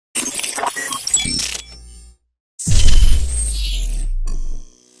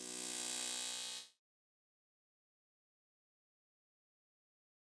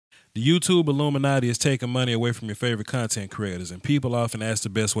The YouTube Illuminati is taking money away from your favorite content creators, and people often ask the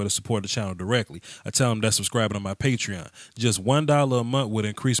best way to support the channel directly. I tell them that subscribing to my Patreon. Just $1 a month would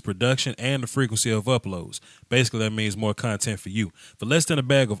increase production and the frequency of uploads. Basically, that means more content for you. For less than a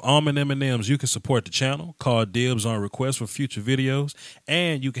bag of almond M&Ms, you can support the channel, call dibs on requests for future videos,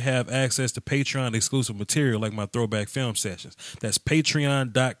 and you can have access to Patreon exclusive material like my throwback film sessions. That's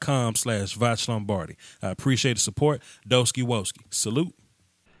patreon.com/Voch Lombardi. I appreciate the support. Doski Woski. Salute.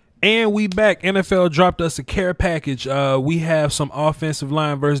 And we back. NFL dropped us a care package. We have some offensive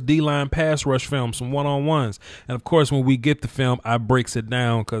line versus D-line pass rush film, some one-on-ones, and of course, when we get the film, I breaks it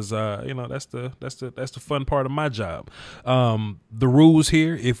down because that's the fun part of my job. The rules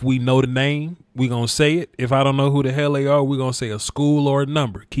here: if we know the name, we gonna say it. If I don't know who the hell they are, we gonna say a school or a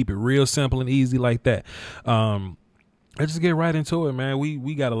number. Keep it real simple and easy like that. Let's just get right into it, man.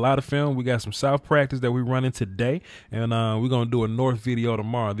 We got a lot of film. We got some South practice that we're running today, and we're going to do a North video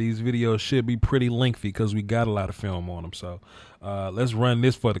tomorrow. These videos should be pretty lengthy because we got a lot of film on them. So let's run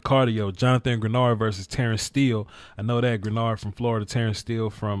this for the cardio. Jonathan Greenard versus Terrence Steele. I know that Greenard from Florida, Terrence Steele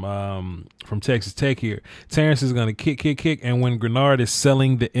from Texas Tech here. Terrence is going to kick, and when Greenard is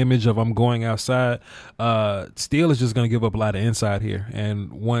selling the image of I'm going outside, Steele is just going to give up a lot of inside here.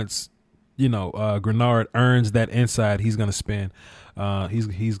 And once Greenard earns that inside, he's gonna spin.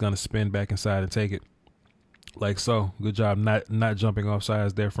 He's gonna spin back inside and take it like so. Good job not jumping off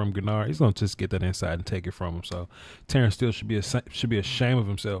sides there from Greenard. He's gonna just get that inside and take it from him. So Terrence Steele should be ashamed of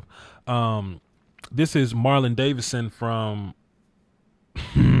himself. This is Marlon Davidson from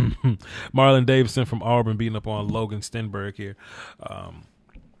Auburn beating up on Logan Stenberg here.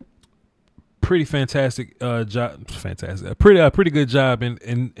 Pretty fantastic job. Pretty good job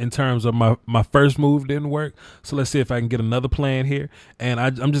in terms of my first move didn't work. So let's see if I can get another plan here. And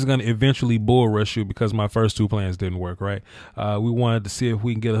I'm just gonna eventually bull rush you because my first two plans didn't work. Right. We wanted to see if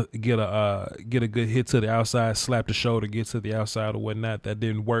we can get a good hit to the outside, slap the shoulder, get to the outside or whatnot. That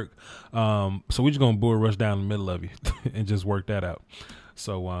didn't work. So we're just gonna bull rush down the middle of you and just work that out.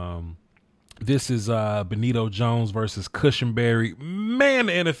 So this is Benito Jones versus Cushenberry. Man,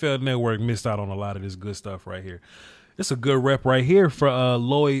 the NFL Network missed out on a lot of this good stuff right here. It's a good rep right here for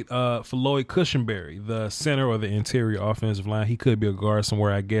Lloyd Cushenberry, the center or the interior offensive line. He could be a guard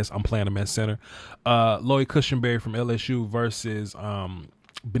somewhere, I guess. I'm playing him at center. Lloyd Cushenberry from LSU versus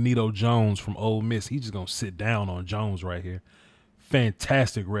Benito Jones from Ole Miss. He's just going to sit down on Jones right here.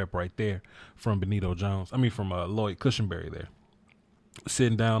 Fantastic rep right there from Benito Jones. from Lloyd Cushenberry there.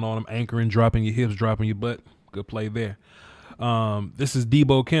 Sitting down on him, anchoring, dropping your hips, dropping your butt. Good play there. This is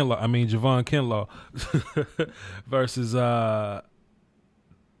Javon Kinlaw versus what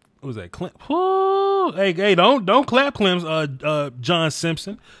was that? Hey, don't clap, Clemson. John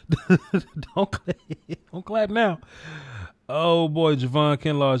Simpson. don't clap now. Oh boy, Javon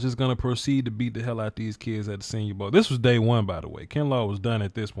Kinlaw is just gonna proceed to beat the hell out these kids at the Senior Bowl. This was day one, by the way. Kinlaw was done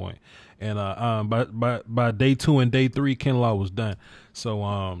at this point, and by day two and day three, Kinlaw was done.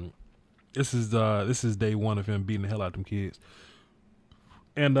 So this is day one of him beating the hell out of them kids.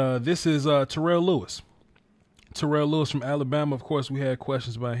 And this is Terrell Lewis. Terrell Lewis from Alabama. Of course, we had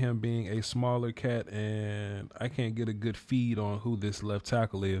questions about him being a smaller cat, and I can't get a good feed on who this left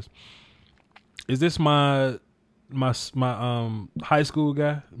tackle is. Is this my high school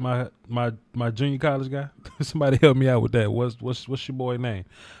guy, my junior college guy? Somebody help me out with that. What's your boy name?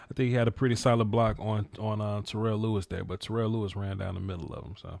 I think he had a pretty solid block on Terrell Lewis there, but Terrell Lewis ran down the middle of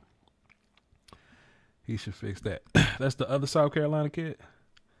him, so he should fix that. That's the other South Carolina kid.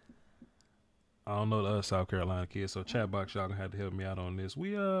 I don't know the other South Carolina kid, so chat box, y'all gonna have to help me out on this.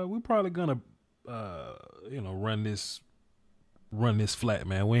 We probably gonna run this flat,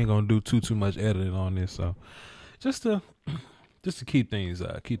 man. We ain't gonna do too much editing on this, so just to keep things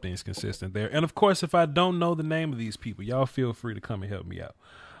consistent there. And of course, if I don't know the name of these people, y'all feel free to come and help me out.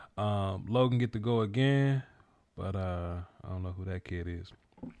 Logan get to go again, but I don't know who that kid is.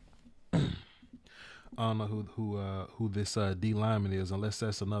 I don't know who this D lineman is, unless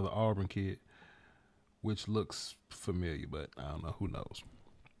that's another Auburn kid, which looks familiar, but I don't know. Who knows?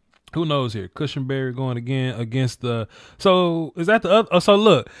 Who knows here? Cushenberry going again against the. So is that the other? So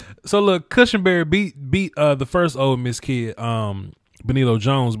look, Cushenberry beat the first Ole Miss kid, Benito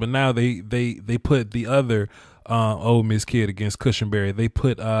Jones, but now they put the other Ole Miss kid against Cushenberry. They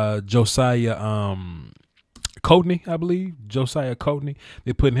put Josiah Coatney, I believe. Josiah Coatney.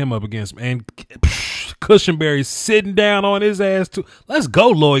 They putting him up against him, and Cushenberry sitting down on his ass too. Let's go,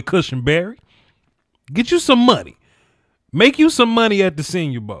 Lloyd Cushenberry. Get you some money. Make you some money at the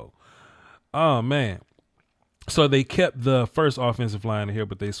Senior Bowl. Oh man. So they kept the first offensive line here,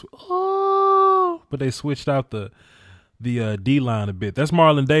 but they switched out the D line a bit. That's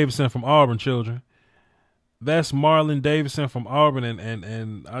Marlon Davidson from Auburn, children. That's Marlon Davidson from Auburn,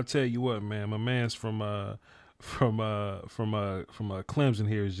 and I tell you what, man, my man's from Clemson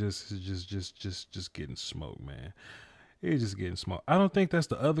here is just getting smoked, man. He's just getting smoked. I don't think that's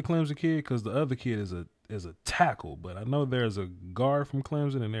the other Clemson kid because the other kid is a tackle, but I know there's a guard from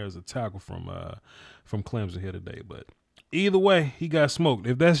Clemson and there's a tackle from Clemson here today. But either way, he got smoked.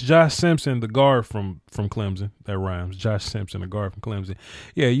 If that's Josh Simpson, the guard from Clemson, that rhymes. Josh Simpson, the guard from Clemson.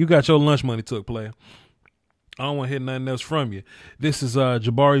 Yeah, you got your lunch money took, player. I don't want to hear nothing else from you. This is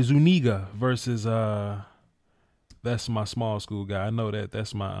Jabari Zuniga versus that's my small school guy. I know that.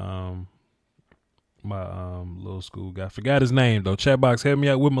 That's my little school guy. Forgot his name though. Chat box, help me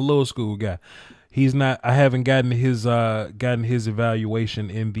out with my little school guy. He's not. I haven't gotten his evaluation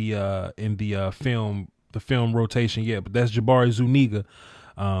in the film rotation yet. But that's Jabari Zuniga,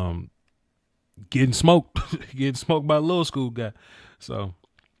 getting smoked, getting smoked by a little school guy. So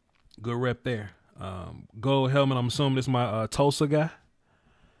good rep there. Gold helmet. I'm assuming this is my Tulsa guy.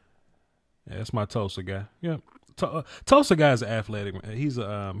 Yeah, that's my Tulsa guy. Yeah, Tulsa guy's athletic. He's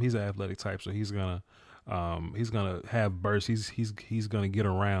an athletic type, so he's gonna have bursts. He's gonna get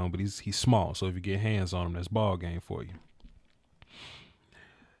around, but he's small. So if you get hands on him, that's ball game for you.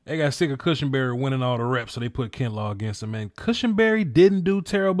 They got sick of Cushenberry winning all the reps, so they put Kinlaw against him. And Cushenberry didn't do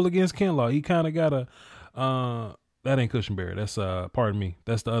terrible against Kinlaw. He kind of got a that ain't Cushenberry. That's pardon me.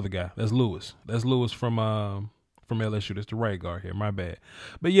 That's the other guy. That's Lewis. That's Lewis from LSU. That's the right guard here. My bad.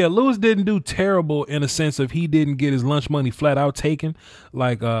 But yeah, Lewis didn't do terrible in a sense of he didn't get his lunch money flat out taken.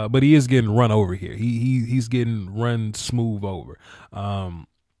 But he is getting run over here. He's getting run smooth over.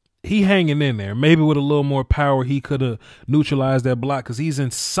 He hanging in there. Maybe with a little more power, he could have neutralized that block because he's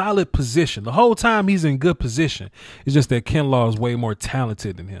in solid position. The whole time he's in good position. It's just that Kinlaw is way more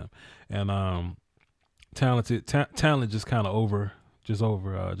talented than him. And talent just kind of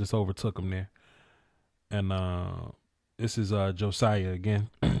overtook him there. And this is Josiah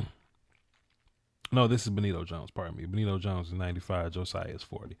again. No, this is Benito Jones. Pardon me. Benito Jones is 95. Josiah is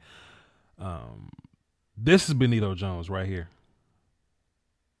 40. This is Benito Jones right here.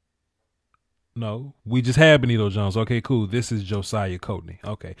 No, we just had Benito Jones. Okay, cool. This is Josiah Coatney.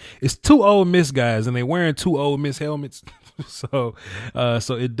 Okay, it's two Ole Miss guys, and they wearing two Ole Miss helmets, so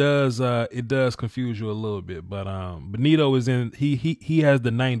it does confuse you a little bit. But Benito is in. He has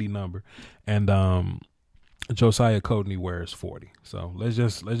the 90 number, and Josiah Coatney wears 40. So let's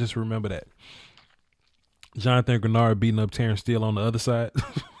just remember that. Jonathan Grenard beating up Terrence Steele on the other side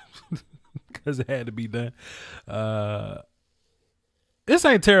because it had to be done. This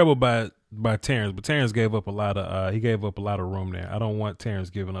ain't terrible by Terrence, but Terrence gave up a lot of room there. I don't want Terrence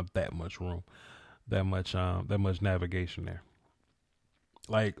giving up that much room, that much navigation there.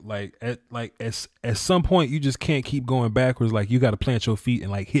 At some point you just can't keep going backwards. Like you got to plant your feet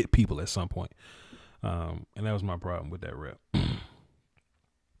and like hit people at some point. And that was my problem with that rep.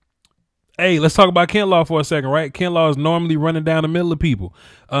 Hey, let's talk about Kinlaw for a second, right? Kinlaw is normally running down the middle of people.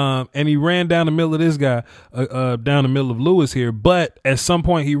 And he ran down the middle of this guy, down the middle of Lewis here. But at some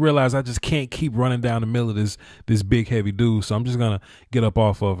point he realized I just can't keep running down the middle of this big heavy dude. So I'm just going to get up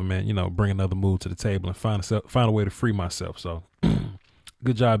off of him and, bring another move to the table and find a way to free myself. So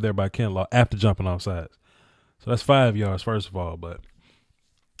good job there by Kinlaw after jumping off sides. So that's 5 yards, first of all, but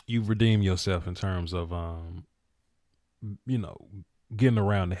you've redeemed yourself in terms of, getting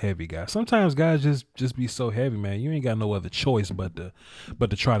around the heavy guy. Sometimes guys just be so heavy, man. You ain't got no other choice but to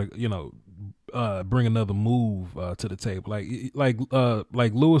try to bring another move to the table. Like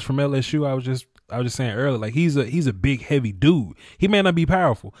Lewis from LSU. I was just saying earlier. Like he's a big heavy dude. He may not be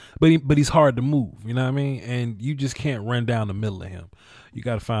powerful, but he's hard to move. You know what I mean? And you just can't run down the middle of him. You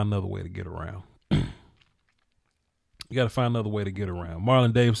got to find another way to get around.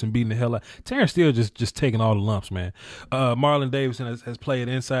 Marlon Davidson beating the hell out. Terrence Steele just taking all the lumps, man. Marlon Davidson has played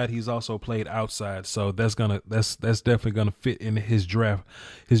inside. He's also played outside, so that's definitely gonna fit in his draft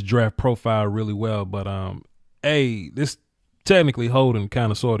profile really well. But this technically holding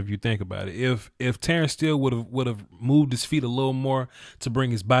kind of sort of, if you think about it. If Terrence Steele would have moved his feet a little more to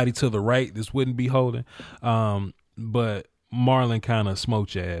bring his body to the right, this wouldn't be holding. But Marlon kind of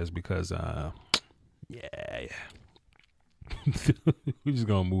smoked your ass because yeah. We're just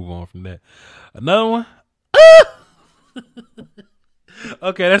gonna move on from that. Another one.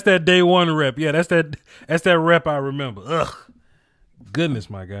 Okay, that's that day one rep. Yeah, that's that rep I remember. Ugh. Goodness,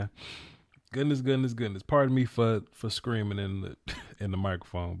 my guy. Goodness. Pardon me for screaming in the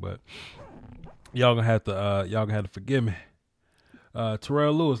microphone, but y'all gonna have to forgive me.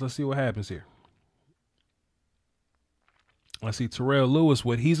 Terrell Lewis. Let's see what happens here. I see Terrell Lewis.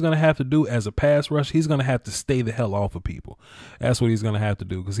 What he's going to have to do as a pass rush, he's going to have to stay the hell off of people. That's what he's going to have to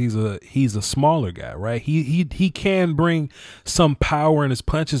do because he's a smaller guy, right? He can bring some power in his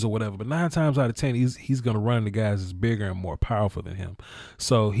punches or whatever, but 9 times out of 10, he's going to run into guys that's bigger and more powerful than him.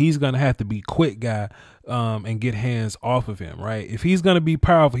 So he's going to have to be quick guy and get hands off of him, right? If he's going to be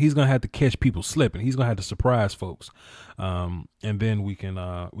powerful, he's going to have to catch people slipping. He's going to have to surprise folks, and then we can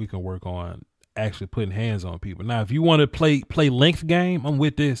work on actually putting hands on people. Now, if you want to play length game, I'm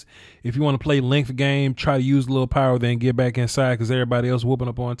with this. If you want to play length game, try to use a little power, then get back inside because everybody else whooping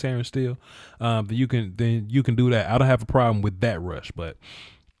up on Terrence Steele, then you can do that. I don't have a problem with that rush, but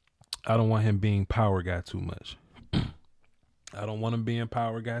I don't want him being power guy too much. I don't want him being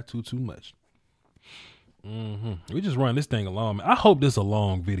power guy too much. We just run this thing along. Man. I hope this is a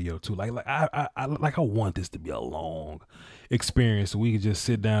long video too. I want this to be a long experience so we can just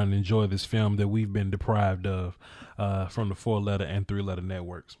sit down and enjoy this film that we've been deprived of from the 4-letter and 3-letter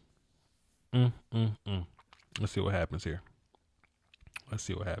networks. Let's see what happens here.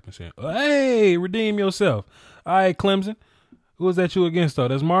 Hey, redeem yourself. All right, Clemson. Who is that you against though?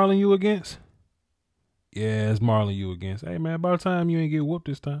 That's Marlon you against? Yeah, it's Marlon you against. Hey man, by the time you ain't get whooped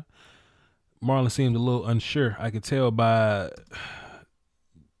this time. Marlon seemed a little unsure. I could tell by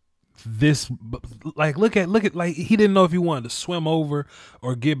this, look at, like he didn't know if he wanted to swim over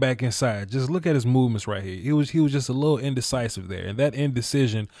or get back inside. Just look at his movements right here. He was just a little indecisive there, and that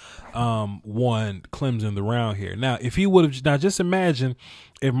indecision won Clemson the round here. Now, if he would have, just imagine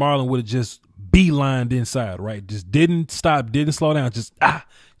if Marlon would have just beelined inside, right? Just didn't stop, didn't slow down,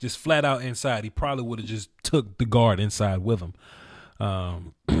 just flat out inside. He probably would have just took the guard inside with him.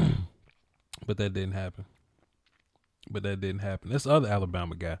 But that didn't happen. That's the other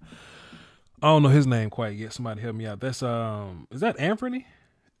Alabama guy. I don't know his name quite yet. Somebody help me out. That's is that Anthony?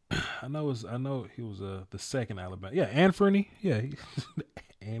 I know he was the second Alabama. Yeah, Anthony. Yeah,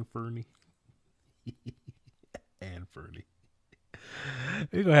 Anthony. Anthony.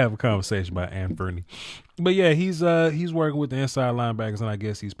 We're gonna have a conversation about Anthony. But yeah, he's working with the inside linebackers, and I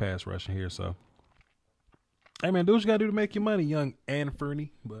guess he's pass rushing here. So, hey man, do what you gotta do to make your money, young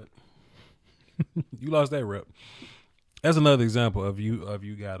Anthony. But you lost that rep. That's another example of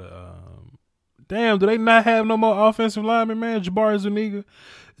you gotta damn, do they not have no more offensive linemen, man? Jabari Zuniga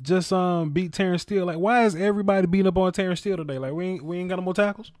just beat Terrence Steele. Like, why is everybody beating up on Terrence Steele today? Like, we ain't got no more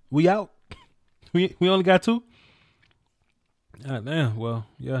tackles? We out? we only got 2? God damn. Well,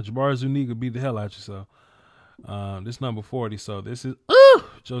 yeah, Jabari Zuniga beat the hell out you, so this number 40, so this is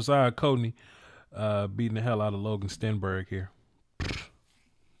Josiah Coatney beating the hell out of Logan Stenberg here.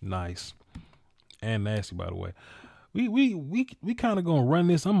 Nice. And nasty, by the way. We kind of gonna run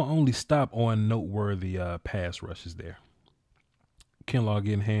this. I'm gonna only stop on noteworthy pass rushes there. Kinlaw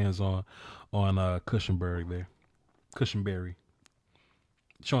getting hands on Cushenberry there. Cushenberry.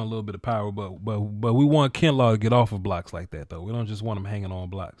 Showing a little bit of power, but we want Kinlaw to get off of blocks like that though. We don't just want him hanging on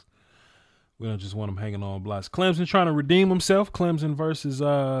blocks. Clemson trying to redeem himself. Clemson versus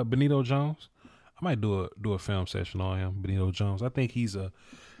Benito Jones. I might do a film session on him, Benito Jones. I think he's a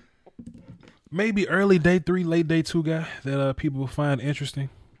maybe early day 3, late day 2 guy that people will find interesting.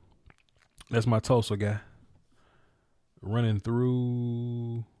 That's my Tulsa guy. Running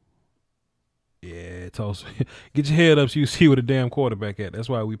through. Yeah, Tulsa. Get your head up so you see where the damn quarterback at. That's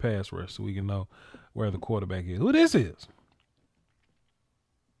why we pass rush, so we can know where the quarterback is. Who this is?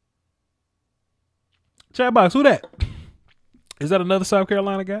 Chat box, who that? Is that another South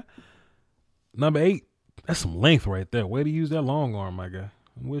Carolina guy? Number 8. That's some length right there. Way to use that long arm, my guy.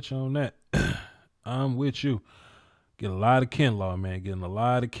 I'm with you on that. I'm with you. Get a lot of Kinlaw, man. Getting a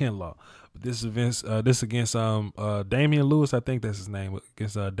lot of Kinlaw. But this against Damian Lewis, I think that's his name.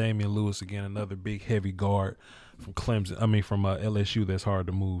 Against Damian Lewis again, another big heavy guard from Clemson. I mean from LSU that's hard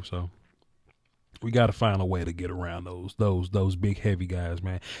to move. So we got to find a way to get around those big heavy guys,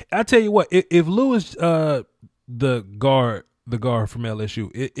 man. I tell you what, if Lewis, the guard from LSU,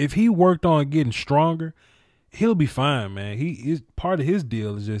 if he worked on getting stronger, he'll be fine, man. He is part of his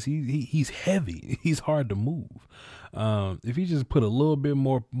deal is just he's heavy. He's hard to move. If he just put a little bit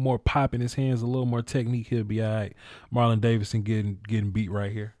more pop in his hands, a little more technique, he'll be all right. Marlon Davidson getting beat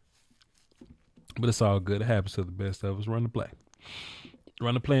right here. But it's all good. It happens to the best of us. Run the play.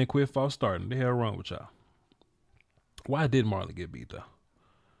 Run the play and quit false starting. The hell wrong with y'all? Why did Marlon get beat though?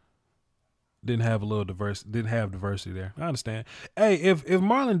 Didn't have diversity there. I understand. Hey, if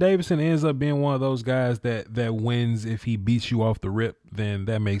Marlon Davidson ends up being one of those guys that wins if he beats you off the rip, then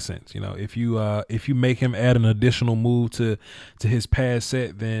that makes sense. You know, if you make him add an additional move to his pass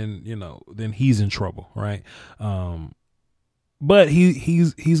set, then then he's in trouble, right? But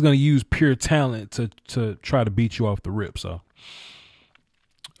he's gonna use pure talent to try to beat you off the rip. So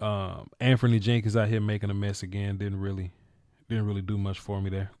Anthony Jenkins out here making a mess again. Didn't really do much for me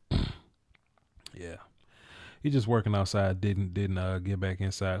there. Yeah. He's just working outside. Didn't get back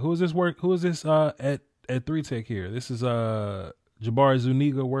inside. Who is this at 3 Tech here? This is Jabari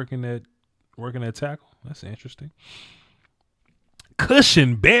Zuniga working at tackle. That's interesting.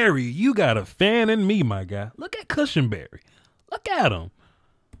 Cushionberry, you got a fan in me, my guy. Look at Cushionberry. Look at him.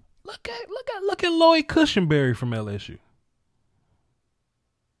 Look at Lloyd Cushionberry from LSU.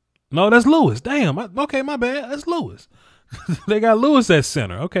 No, that's Lewis. Damn. Okay, my bad. That's Lewis. They got Lewis at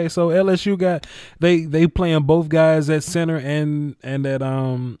center. Okay, so LSU got they playing both guys at center and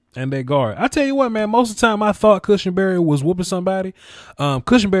that guard. I tell you what, man, most of the time I thought Cushionberry was whooping somebody.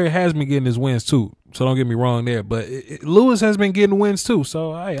 Cushionberry has been getting his wins too, so don't get me wrong there. But Lewis has been getting wins too.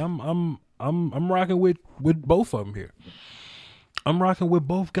 So hey, I'm rocking with both of them here. I'm rocking with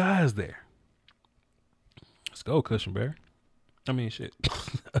both guys there. Let's go, Cushionberry. I mean, shit.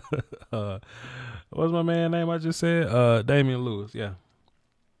 What's my man name I just said? Damian Lewis, yeah.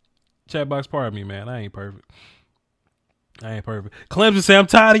 Chat box, pardon me, man. I ain't perfect. Clemson say, I'm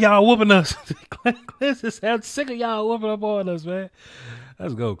tired of y'all whooping us. Clemson say, I'm sick of y'all whooping up on us, man.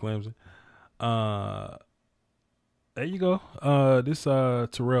 Let's go, Clemson. There you go. This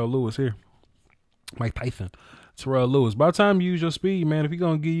Terrell Lewis here. Mike Tyson. Terrell Lewis. By the time you use your speed, man, if he's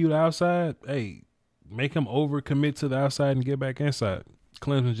going to give you the outside, hey, make him overcommit to the outside and get back inside.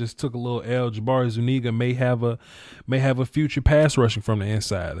 Clemson just took a little L. Jabari Zuniga may have a future pass rushing from the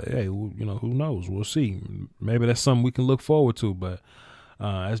inside. Hey, who knows? We'll see. Maybe that's something we can look forward to. But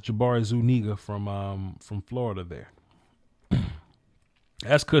that's Jabari Zuniga from Florida there.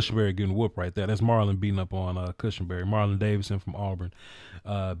 That's Cushionberry getting whooped right there. That's Marlon beating up on Cushionberry. Marlon Davidson from Auburn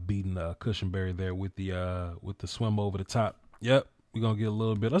beating Cushionberry there with the swim over the top. Yep, we're gonna get a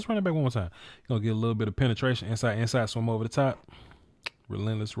little bit. Let's run it back one more time. We're gonna get a little bit of penetration inside swim over the top.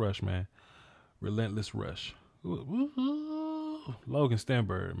 Relentless rush, man. Relentless rush. Logan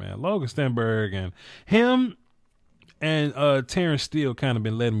Stenberg, man. Logan Stenberg and him and Terrence Steele kind of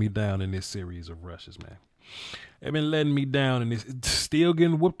been letting me down in this series of rushes, man. They've been letting me down, and it's still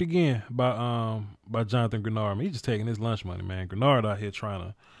getting whooped again by Jonathan Grenard. I mean, he's just taking his lunch money, man. Grenard out here trying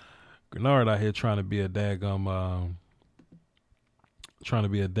to be a daggum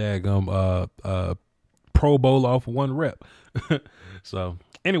Pro Bowl off one rep. So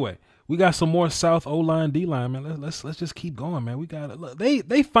anyway, we got some more South O-line, D-line, man. Let's just keep going, man. We got look,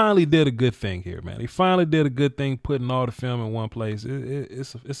 they finally did a good thing here, man. They finally did a good thing putting all the film in one place.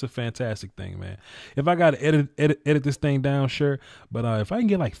 It's a fantastic thing, man. If I got to edit this thing down, sure. But if I can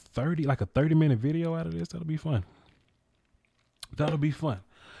get like a 30-minute video out of this, that'll be fun. That'll be fun.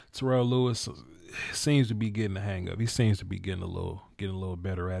 Terrell Lewis seems to be getting the hang of. He seems to be getting a little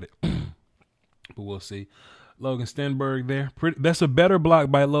better at it. But we'll see. Logan Stenberg there. That's a better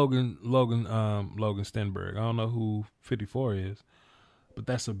block by Logan Stenberg. I don't know who 54 is, but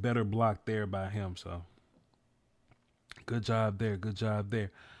that's a better block there by him. So good job there.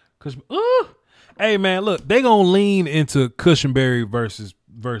 Hey man, look, they gonna lean into Cushionberry versus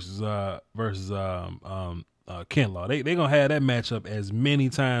Kinlaw. They gonna have that matchup as many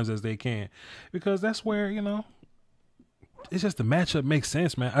times as they can, because that's where it's just the matchup makes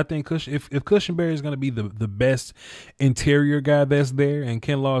sense, man. I think if Cushionberry is going to be the best interior guy that's there, and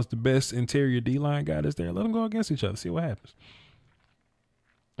Kinlaw is the best interior D-line guy that's there, let them go against each other. See what happens.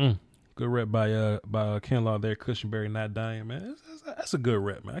 Good rep by Kinlaw there. Cushionberry not dying, man. That's a good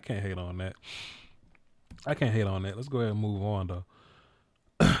rep, man. I can't hate on that. Let's go ahead and move on, though.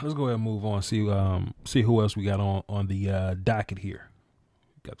 Let's go ahead and move on. See who else we got on the docket here.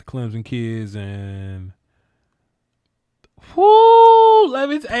 Got the Clemson kids and. Whoo! I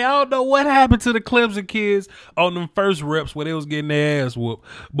don't know what happened to the Clemson kids on them first reps where they was getting their ass whooped.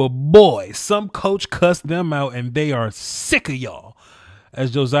 But boy, some coach cussed them out, and they are sick of y'all. As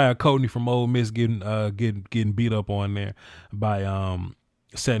Josiah Coatney from Ole Miss getting beat up on there by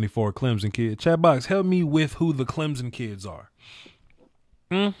 74 Clemson kids. Chat box, help me with who the Clemson kids are.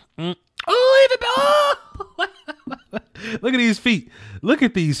 Look at these feet. Look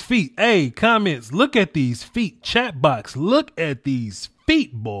at these feet. Hey, comments. Look at these feet. Chat box. Look at these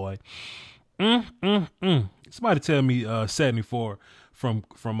feet, boy. Somebody tell me 74 from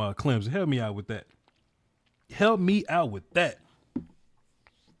Clemson. Help me out with that.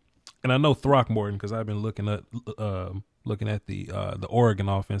 And I know Throckmorton because I've been looking at the Oregon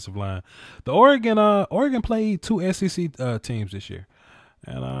offensive line. The Oregon played 2 SEC teams this year,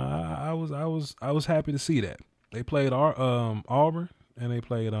 and I was happy to see that. They played Auburn, and they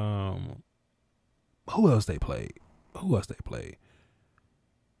played who else they played?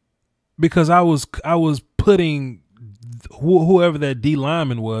 Because I was putting whoever that D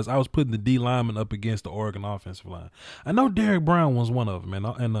lineman was, I was putting the D lineman up against the Oregon offensive line. I know Derrick Brown was one of them,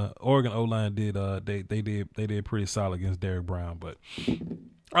 and the Oregon O line did they did pretty solid against Derrick Brown, but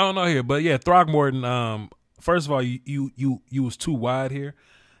I don't know here. But yeah, Throckmorton. First of all, you was too wide here.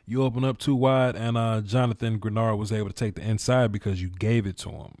 You open up too wide, and Jonathan Grenard was able to take the inside because you gave it to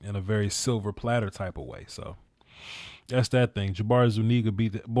him in a very silver platter type of way. So that's that thing. Jabari Zuniga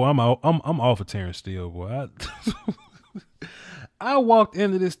beat the boy. I'm off of Terrence Steele, boy. I walked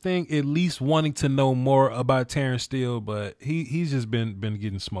into this thing at least wanting to know more about Terrence Steele, but he's just been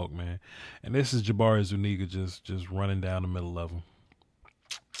getting smoked, man. And this is Jabari Zuniga just running down the middle of him,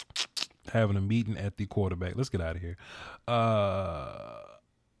 having a meeting at the quarterback. Let's get out of here.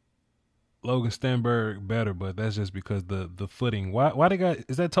 Logan Stenberg better, but that's just because the footing. Why they got,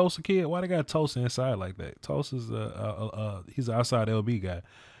 is that Tulsa kid? Why they got Tulsa inside like that? Tulsa's he's an outside LB guy.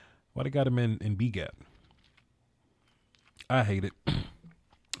 Why they got him in B gap? I hate it.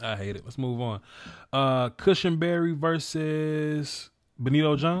 I hate it. Let's move on. Cushenberry versus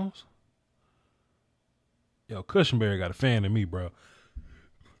Benito Jones. Yo, Cushenberry got a fan in me, bro.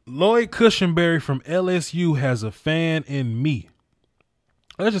 Lloyd Cushenberry from LSU has a fan in me.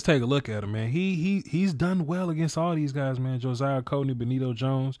 Let's just take a look at him, man. He's done well against all these guys, man. Josiah, Coatney, Benito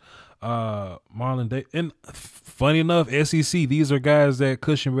Jones, Marlon, Dane. And funny enough, SEC, these are guys that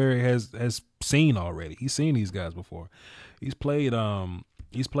Cushenberry has seen already. He's seen these guys before. He's played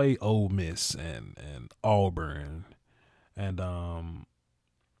Ole Miss and Auburn and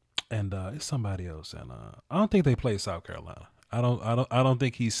it's somebody else. And I don't think they played South Carolina. I don't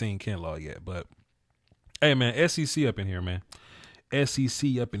think he's seen Kinlaw yet. But hey, man, SEC up in here, man.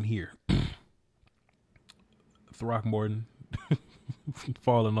 SEC up in here. Throckmorton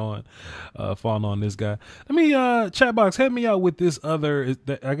falling on this guy. Let me chat box, help me out with this other.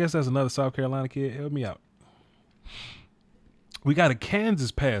 I guess that's another South Carolina kid. Help me out. We got a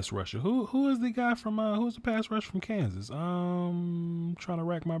Kansas pass rusher. Who is the guy from who's the pass rusher from Kansas? Trying to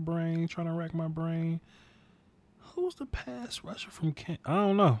rack my brain. Who's the pass rusher from Kansas? I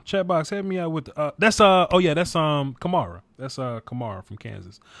don't know. Chat box, help me out with that's Kamara. That's Kamara from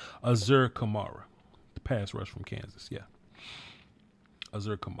Kansas. Azur Kamara. The pass rush from Kansas, yeah.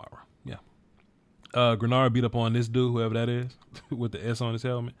 Azur Kamara. Yeah. Grenard beat up on this dude, whoever that is, with the S on his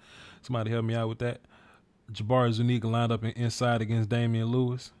helmet. Somebody help me out with that. Jabari Zuniga lined up inside against Damian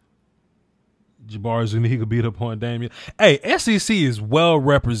Lewis. Jabari Zuniga beat up on Damian. Hey, SEC is well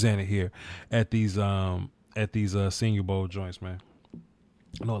represented here at these Senior Bowl joints, man.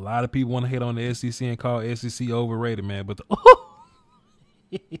 I know a lot of people want to hate on the SEC and call SEC overrated, man. But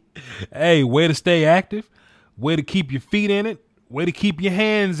hey, way to stay active, way to keep your feet in it, way to keep your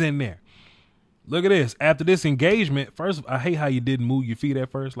hands in there. Look at this. After this engagement, first, I hate how you didn't move your feet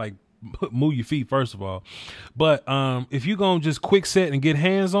at first. Like, move your feet first of all. But if you're gonna just quick set and get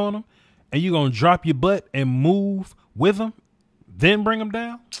hands on them, and you're gonna drop your butt and move with them, then bring them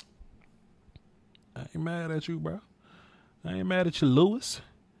down. I ain't mad at you, bro. I ain't mad at you, Lewis.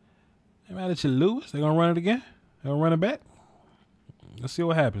 They gonna run it again? They gonna run it back? Let's see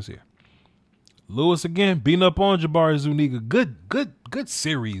what happens here. Lewis again, beating up on Jabari Zuniga. Good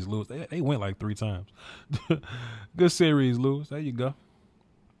series, Lewis. They went like 3 times. Good series, Lewis. There you go.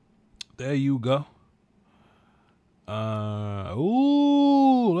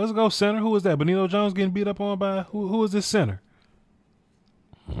 Ooh, let's go center. Who is that? Benito Jones getting beat up on by who is this center?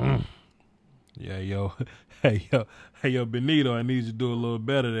 Yeah, yo. Hey, yo, Benito, I need you to do a little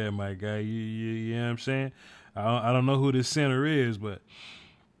better there, my guy. You know what I'm saying? I don't know who this center is, but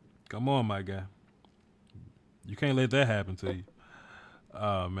come on, my guy. You can't let that happen to you.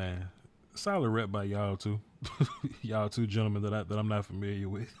 Oh, man. Solid rep by y'all, too. Y'all two gentlemen that I'm not familiar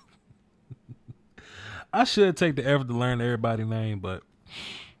with. I should take the effort to learn everybody's name, but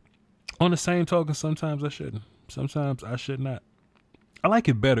on the same token, sometimes I shouldn't. Sometimes I should not. I like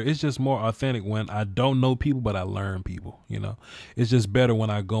it better. It's just more authentic when I don't know people, but I learn people, you know. It's just better when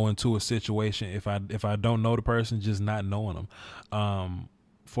I go into a situation, if I don't know the person, just not knowing them.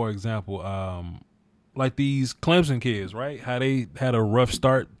 For example, like these Clemson kids, right? How they had a rough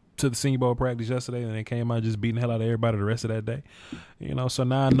start to the Senior Bowl practice yesterday, and they came out just beating the hell out of everybody the rest of that day. You know, so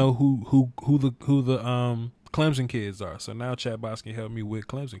now I know who the Clemson kids are. So now Chatbox can help me with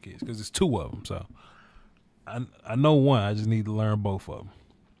Clemson kids because it's 2 of them. So I know one. I just need to learn both of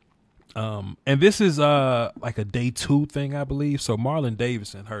them. And this is like a day 2 thing, I believe. So Marlon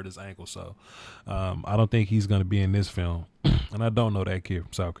Davidson hurt his ankle, so I don't think he's going to be in this film. And I don't know that kid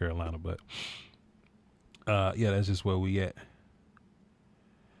from South Carolina, but yeah, that's just where we at.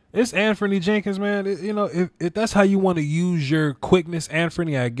 It's Anthony Jenkins, man. If that's how you want to use your quickness,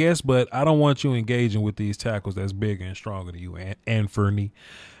 Anthony, I guess. But I don't want you engaging with these tackles that's bigger and stronger than you, Anthony.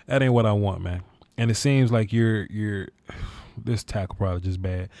 That ain't what I want, man. And it seems like you're this tackle probably just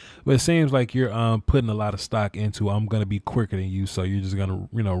bad, but it seems like you're putting a lot of stock into I'm gonna be quicker than you, so you're just gonna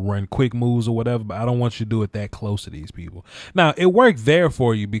run quick moves or whatever. But I don't want you to do it that close to these people. Now it worked there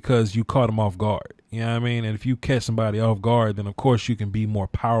for you because you caught them off guard. You know what I mean? And if you catch somebody off guard, then of course you can be more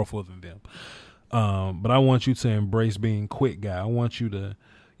powerful than them. But I want you to embrace being quick, guy. I want you to,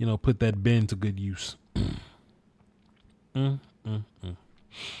 put that bend to good use.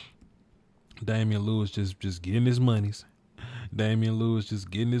 Damian Lewis just getting his monies. Damian Lewis just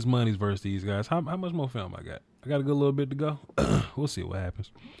getting his monies versus these guys. How much more film I got? I got a good little bit to go. We'll see what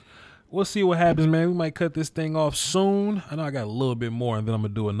happens. We'll see what happens, man. We might cut this thing off soon. I know I got a little bit more, and then I'm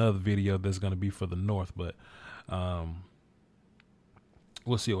going to do another video that's going to be for the North. But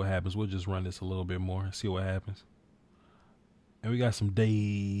we'll see what happens. We'll just run this a little bit more and see what happens. And we got some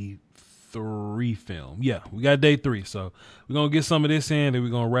day 3 film. Yeah, we got day 3. So we're going to get some of this in, and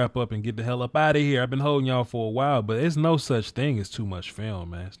we're going to wrap up and get the hell up out of here. I've been holding y'all for a while, but there's no such thing as too much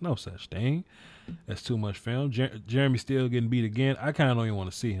film, man. It's no such thing. That's too much film. Jeremy still getting beat again. I kind of don't even want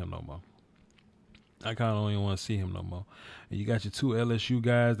to see him no more. And you got your 2 LSU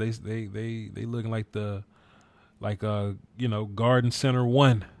guys. They looking like Garden Center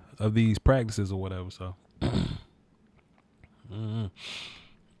 1 of these practices or whatever. So, I'm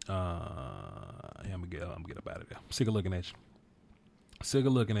gonna get up out of there. Sick of looking at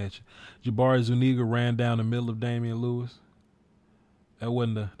you. Jabari Zuniga ran down the middle of Damian Lewis. That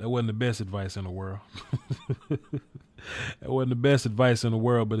wasn't the best advice in the world. That wasn't the best advice in the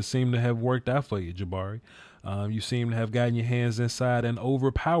world, but it seemed to have worked out for you, Jabari. You seem to have gotten your hands inside and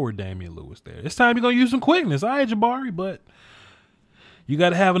overpowered Damian Lewis there. It's time you're going to use some quickness. All right, Jabari, but you got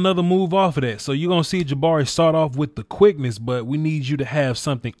to have another move off of that. So you're going to see Jabari start off with the quickness, but we need you to have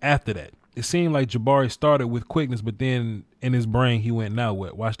something after that. It seemed like Jabari started with quickness, but then in his brain, he went, now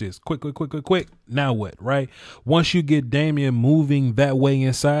what? Watch this. Quick. Now what, right? Once you get Damian moving that way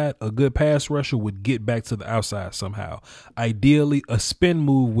inside, a good pass rusher would get back to the outside somehow. Ideally, a spin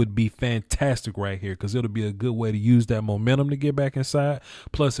move would be fantastic right here because it'll be a good way to use that momentum to get back inside.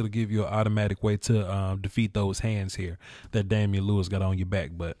 Plus, it'll give you an automatic way to defeat those hands here that Damian Lewis got on your back.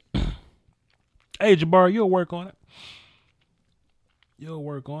 But, hey, Jabari, you'll work on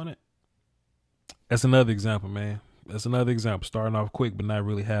it. That's another example, man. That's another example. Starting off quick, but not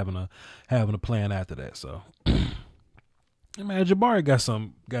really having a plan after that. So, man, Jabari got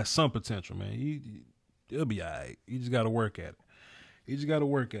some potential, man. He'll be all right. You just got to work at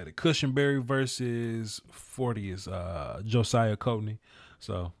it. Cushenberry versus 40 is Josiah Coatney.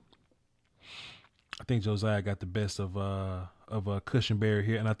 So, I think Josiah got the best of Cushenberry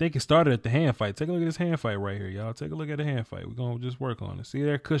here, and I think it started at the hand fight. Take a look at this hand fight right here, y'all. Take a look at the hand fight. We're gonna just work on it. See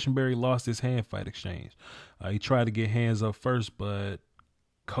there, Cushenberry lost his hand fight exchange. He tried to get hands up first, but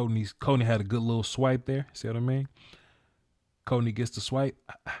Coatney had a good little swipe there. See what I mean? Coatney gets the swipe.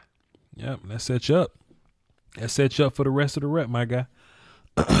 Yep, that sets you up. That sets you up for the rest of the rep, my guy.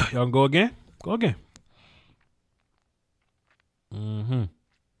 Y'all can go again? Go again.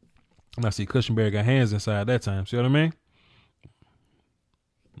 Now see, Cushenberry got hands inside that time. See what I mean?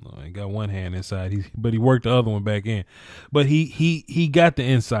 No, he got one hand inside, but he worked the other one back in. But he got the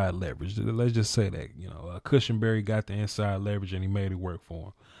inside leverage. Let's just say that, Cushenberry got the inside leverage and he made it work for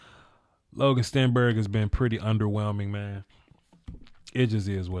him. Logan Stenberg has been pretty underwhelming, man. It just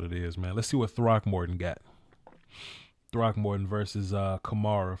is what it is, man. Let's see what Throckmorton got. Throckmorton versus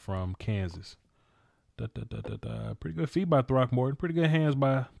Kamara from Kansas. Pretty good feet by Throckmorton. Pretty good hands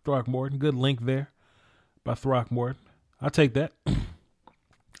by Throckmorton. Good link there by Throckmorton. I'll take that.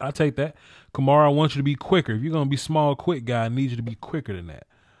 Kamara, I want you to be quicker. If you're going to be small, quick guy, I need you to be quicker than that.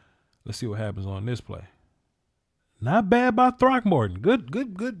 Let's see what happens on this play. Not bad by Throckmorton. Good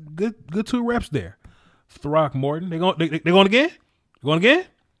 2 reps there. Throckmorton. They going again? Going again?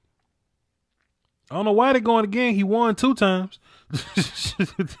 I don't know why they're going again. He won 2 times.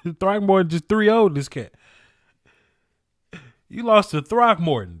 Throckmorton just 3-0'd this cat. You lost to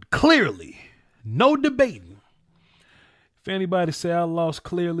Throckmorton. Clearly. No debating. If anybody say I lost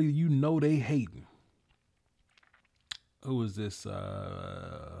clearly, you know they hating. Who is this?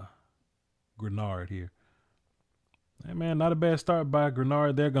 Grenard here. Hey, man, not a bad start by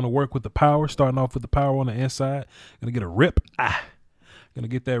Grenard. They're going to work with the power, starting off with the power on the inside. Going to get a rip. Going to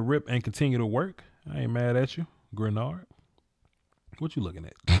get that rip and continue to work. I ain't mad at you, Grenard. What you looking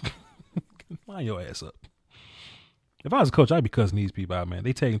at? Line your ass up. If I was a coach, I'd be cussing these people out, man.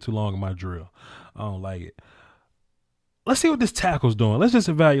 They taking too long in my drill. I don't like it. let's see what this tackle's doing. Let's just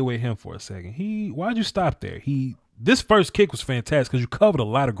evaluate him for a second. Why'd you stop there? This first kick was fantastic because you covered a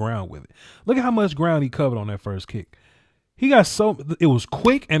lot of ground with it. Look at how much ground he covered on that first kick. It was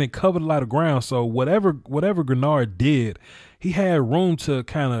quick and it covered a lot of ground. So whatever Grenard did, he had room to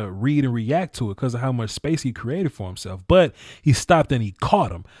kind of read and react to it because of how much space he created for himself. But he stopped and he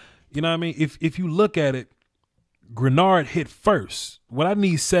caught him. You know what I mean? If you look at it, Grenard hit first. What I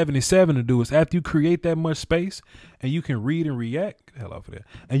need 77 to do is after you create that much space and you can read and react, get the hell off of there,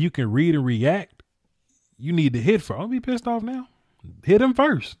 and you can read and react, you need to hit first. Don't be pissed off now. Hit him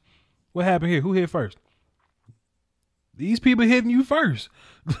first. What happened here? Who hit first? These people hitting you first.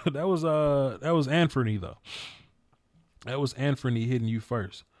 that was Anthony though. That was Anthony hitting you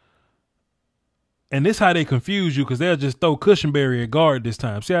first. And this how they confuse you because they'll just throw Cushenberry at guard this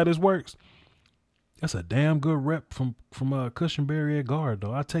time. See how this works? That's a damn good rep from Cushenberry at guard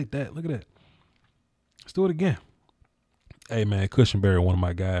though. I take that. Look at that. Let's do it again. Hey man, Cushenberry, one of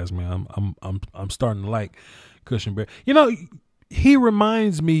my guys, man. I'm starting to like Cushenberry. You know, he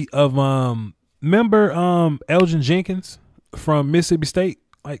reminds me of remember Elgin Jenkins from Mississippi State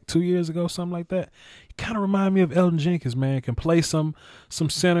like 2 years ago, something like that. He kind of remind me of Elgin Jenkins, man. Can play some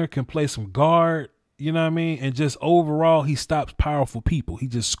center, can play some guard. You know what I mean? And just overall, he stops powerful people. He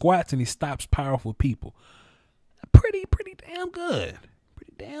just squats and he stops powerful people. Pretty damn good.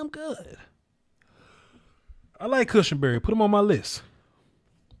 Pretty damn good. I like Cushenberry. Put him on my list.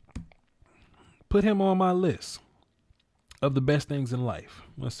 Put him on my list of the best things in life.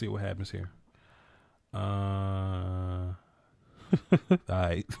 Let's see what happens here. All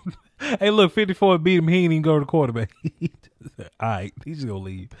right. Hey, look, 54 beat him. He ain't even go to the quarterback. All right. He's just going to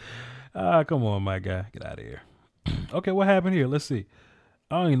leave. Come on, my guy. Get out of here. Okay, what happened here? Let's see.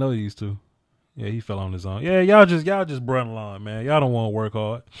 I don't even know these two. Yeah, he fell on his own. Yeah, y'all just run along, man. Y'all don't want to work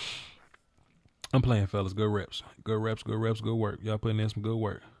hard. I'm playing, fellas. Good reps. Good reps, good reps, good work. Y'all putting in some good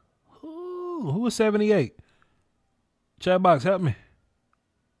work. Ooh, who was 78? Chat box, help me.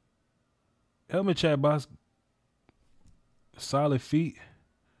 Help me, chat box. Solid feet.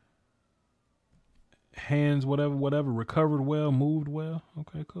 Hands, whatever. Recovered well, moved well.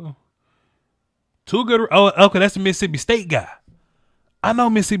 Okay, cool. Two good. Oh, okay, that's the Mississippi State guy. I know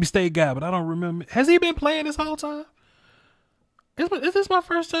Mississippi State guy, but I don't remember. Has he been playing this whole time? Is this my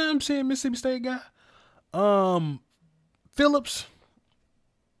first time seeing Mississippi State guy? Phillips.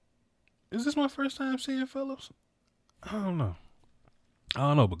 Is this my first time seeing Phillips? I don't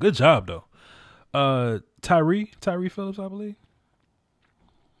know, but good job though. Tyree Phillips, I believe.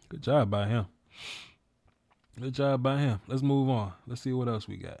 Good job by him. Good job by him. Let's move on. Let's see what else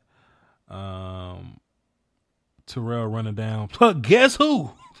we got. Terrell running down. Guess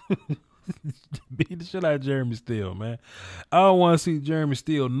who? Beat the shit out of Jeremy Steele, man. I don't want to see Jeremy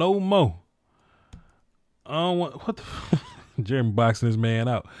Steele no more. I don't want what the Jeremy boxing his man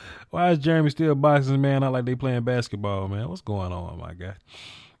out. Why is Jeremy Steele boxing his man out like they playing basketball, man? What's going on, my guy?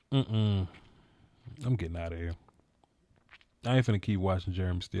 I'm getting out of here. I ain't finna keep watching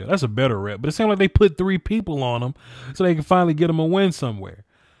Jeremy Steele. That's a better rep, but it seems like they put 3 people on him so they can finally get him a win somewhere.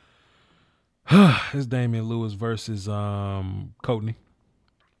 It's Damian Lewis versus Coatney.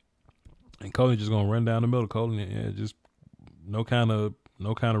 And Coatney just gonna run down the middle. Coatney, yeah, just no kind of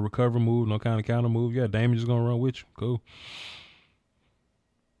recover move, no kind of counter move. Yeah, Damian just gonna run with you. Cool.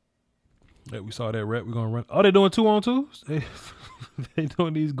 Yeah, we saw that rep. We're gonna run. Oh, they doing 2-on-2s? They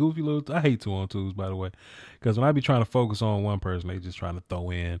doing these goofy little. I hate 2-on-2s, by the way, because when I be trying to focus on one person, they just trying to throw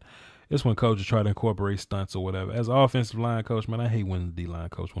in. It's when coaches try to incorporate stunts or whatever. As an offensive line coach, man, I hate when the D-line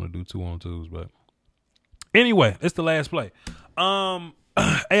coach want to do 2-on-2s. But anyway, it's the last play.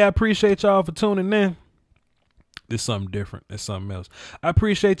 Hey, I appreciate y'all for tuning in. This something different. It's something else. I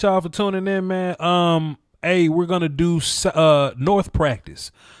appreciate y'all for tuning in, man. Hey, we're gonna do North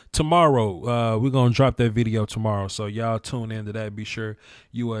practice tomorrow. We're gonna drop that video tomorrow, so y'all tune into that. Be sure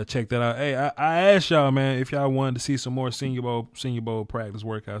you check that out. Hey, I asked y'all, man, if y'all wanted to see some more Senior Bowl practice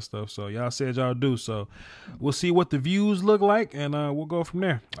workout stuff. So y'all said y'all do. So we'll see what the views look like, and we'll go from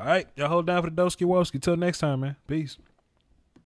there. All right, y'all hold down for the Doski Woski. Till next time, man. Peace.